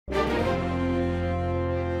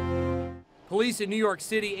Police in New York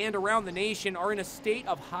City and around the nation are in a state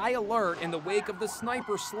of high alert in the wake of the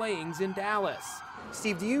sniper slayings in Dallas.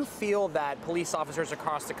 Steve, do you feel that police officers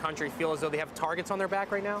across the country feel as though they have targets on their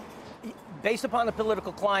back right now? Based upon the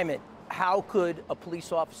political climate, how could a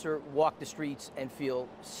police officer walk the streets and feel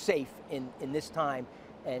safe in this time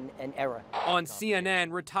and era? On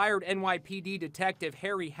CNN, retired NYPD detective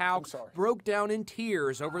Harry Houck broke down in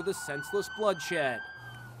tears over the senseless bloodshed.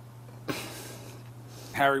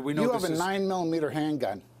 Harry, we know you have a 9mm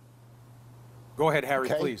handgun. Go ahead,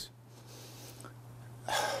 Harry, okay? please.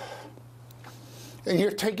 And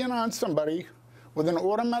you're taking on somebody with an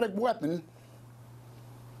automatic weapon,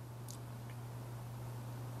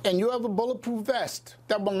 and you have a bulletproof vest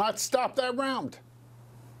that will not stop that round.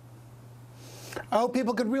 I hope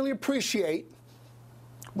people could really appreciate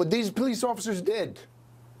what these police officers did.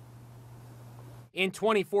 In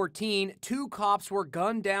 2014, 2 cops were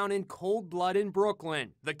gunned down in cold blood in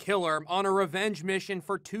Brooklyn. The killer on a revenge mission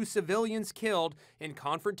for 2 civilians killed in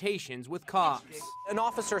confrontations with cops. An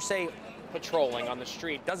officer, say, patrolling on the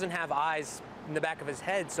street, doesn't have eyes in the back of his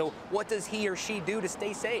head, so what does he or she do to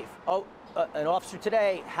stay safe? Oh, an officer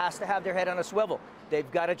today has to have their head on a swivel. They've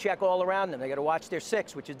got to check all around them. They got to watch their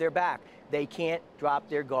 6, which is their back. They can't drop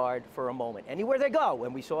their guard for a moment. Anywhere they go,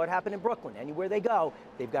 and we saw it happen in Brooklyn, anywhere they go,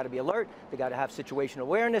 they've got to be alert, they got to have situational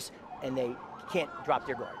awareness, and they can't drop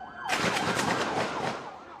their guard.